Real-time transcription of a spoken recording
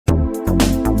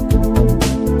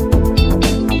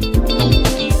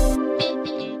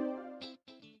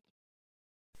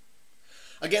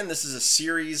Again, this is a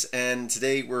series, and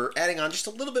today we're adding on just a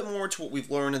little bit more to what we've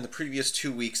learned in the previous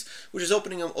 2 weeks, which is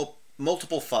opening up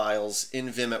multiple files in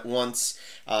Vim at once,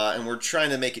 and we're trying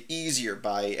to make it easier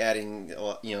by adding,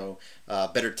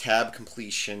 better tab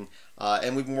completion.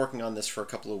 And we've been working on this for a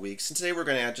couple of weeks, and today we're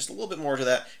going to add just a little bit more to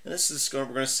that. And we're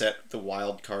going to set the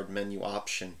wildcard menu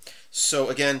option. So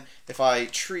again, if I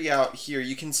tree out here,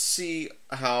 you can see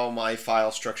how my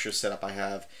file structure is set up. I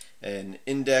have an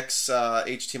index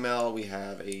HTML, we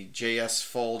have a JS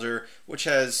folder which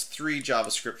has 3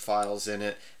 JavaScript files in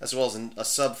it, as well as a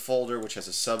subfolder which has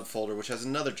a subfolder which has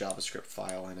another JavaScript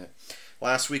file in it.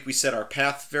 Last week we set our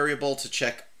path variable to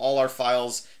check all our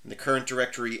files in the current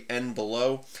directory and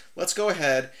below. Let's go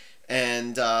ahead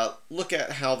and look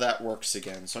at how that works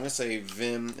again. So I'm going to say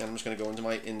Vim, and I'm just going to go into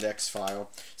my index file.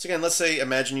 So again, let's say,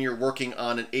 imagine you're working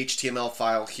on an HTML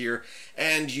file here,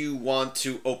 and you want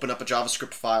to open up a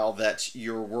JavaScript file that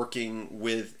you're working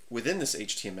with within this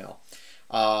HTML.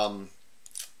 Well,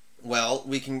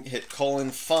 we can hit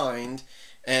 :find,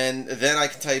 and then I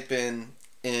can type in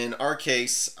our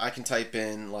case, I can type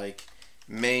in like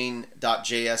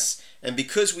main.js, and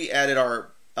because we added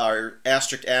our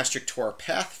asterisk to our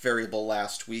path variable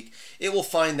last week, it will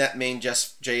find that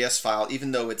main.js file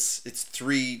even though it's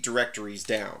 3 directories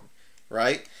down,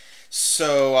 right?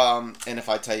 So, and if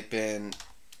I type in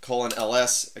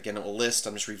 :ls, again it will list.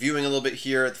 I'm just reviewing a little bit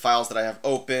here, the files that I have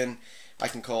open. I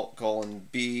can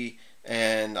 :b,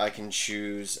 and I can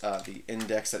choose the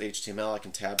index.html. I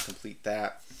can tab complete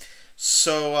that.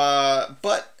 So,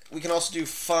 but we can also do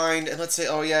find, and let's say,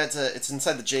 oh yeah, it's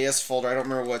inside the JS folder. I don't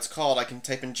remember what it's called. I can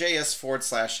type in JS/,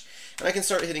 and I can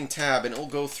start hitting tab, and it will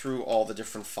go through all the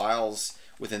different files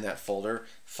within that folder.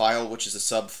 File, which is a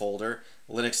subfolder,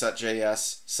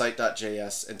 linux.js,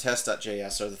 site.js, and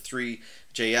test.js are the 3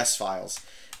 JS files.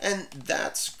 And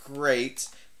that's great,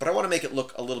 but I want to make it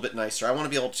look a little bit nicer. I want to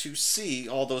be able to see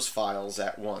all those files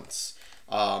at once.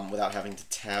 Without having to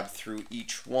tab through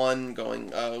each one,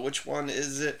 going, which one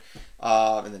is it?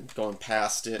 And then going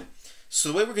past it. So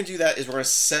the way we're going to do that is we're going to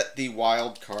set the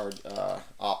wildcard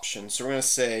option. So we're going to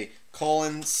say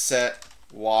 :set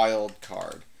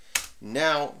wildcard.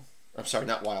 Now, I'm sorry,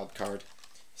 not wildcard,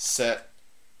 set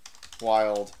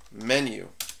wild menu.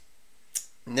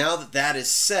 Now that that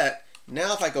is set,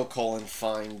 now if I go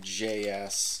 :find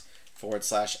JS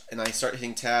 / and I start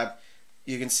hitting tab,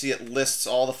 you can see it lists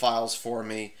all the files for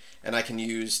me, and I can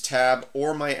use tab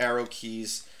or my arrow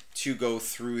keys to go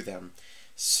through them.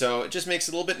 So it just makes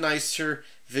it a little bit nicer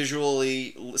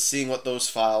visually seeing what those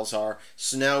files are.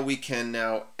 So now we can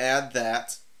add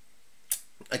that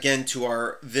again to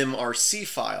our vimrc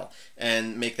file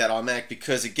and make that automatic,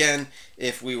 because again,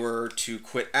 if we were to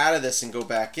quit out of this and go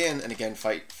back in and again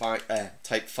type find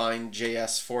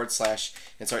JS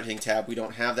 / and start hitting tab, we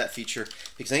don't have that feature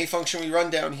because any function we run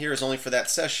down here is only for that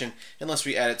session unless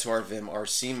we add it to our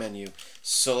vimrc menu.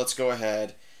 So let's go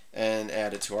ahead and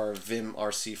add it to our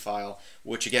vimrc file,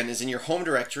 which again is in your home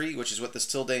directory, which is what this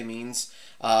tilde means.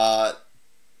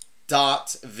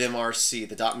 .vimrc.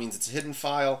 The dot means it's a hidden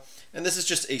file, and this is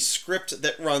just a script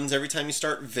that runs every time you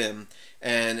start Vim,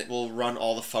 and it will run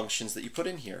all the functions that you put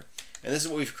in here. And this is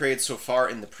what we've created so far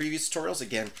in the previous tutorials.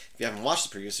 Again, if you haven't watched the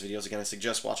previous videos, again, I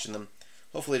suggest watching them.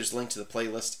 Hopefully just link to the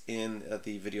playlist in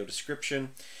the video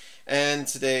description. And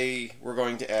today we're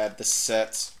going to add the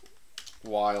set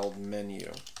wild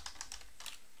menu.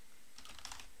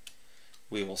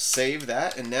 We will save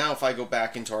that, and now if I go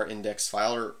back into our index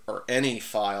file or any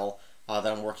file that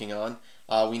I'm working on,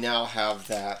 we now have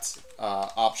that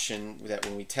option that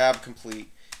when we tab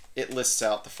complete, it lists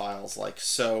out the files like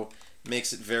so.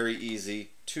 Makes it very easy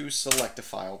to select a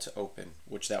file to open,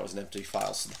 which that was an empty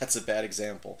file, so that's a bad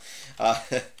example.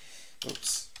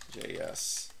 Oops,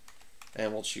 JS,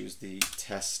 and we'll choose the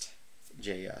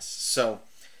test.js. So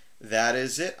that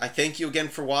is it. I thank you again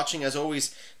for watching. As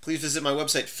always, please visit my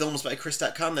website,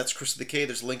 filmsbychris.com. That's Chris with a K.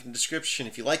 There's a link in the description.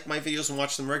 If you like my videos and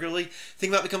watch them regularly,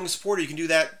 think about becoming a supporter. You can do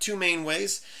that 2 main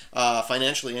ways.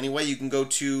 Financially, anyway, you can go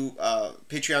to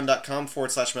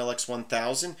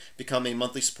patreon.com/melx1000. Become a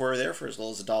monthly supporter there for as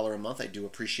little as $1 a month. I do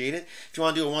appreciate it. If you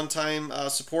want to do a one-time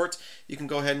support, you can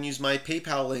go ahead and use my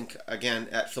PayPal link, again,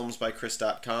 at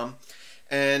filmsbychris.com.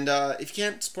 And if you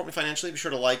can't support me financially, be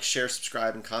sure to like, share,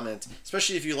 subscribe, and comment.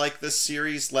 Especially if you like this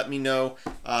series, let me know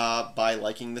by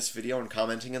liking this video and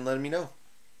commenting and letting me know.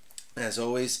 As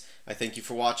always, I thank you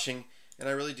for watching, and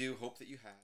I really do hope that you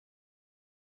have.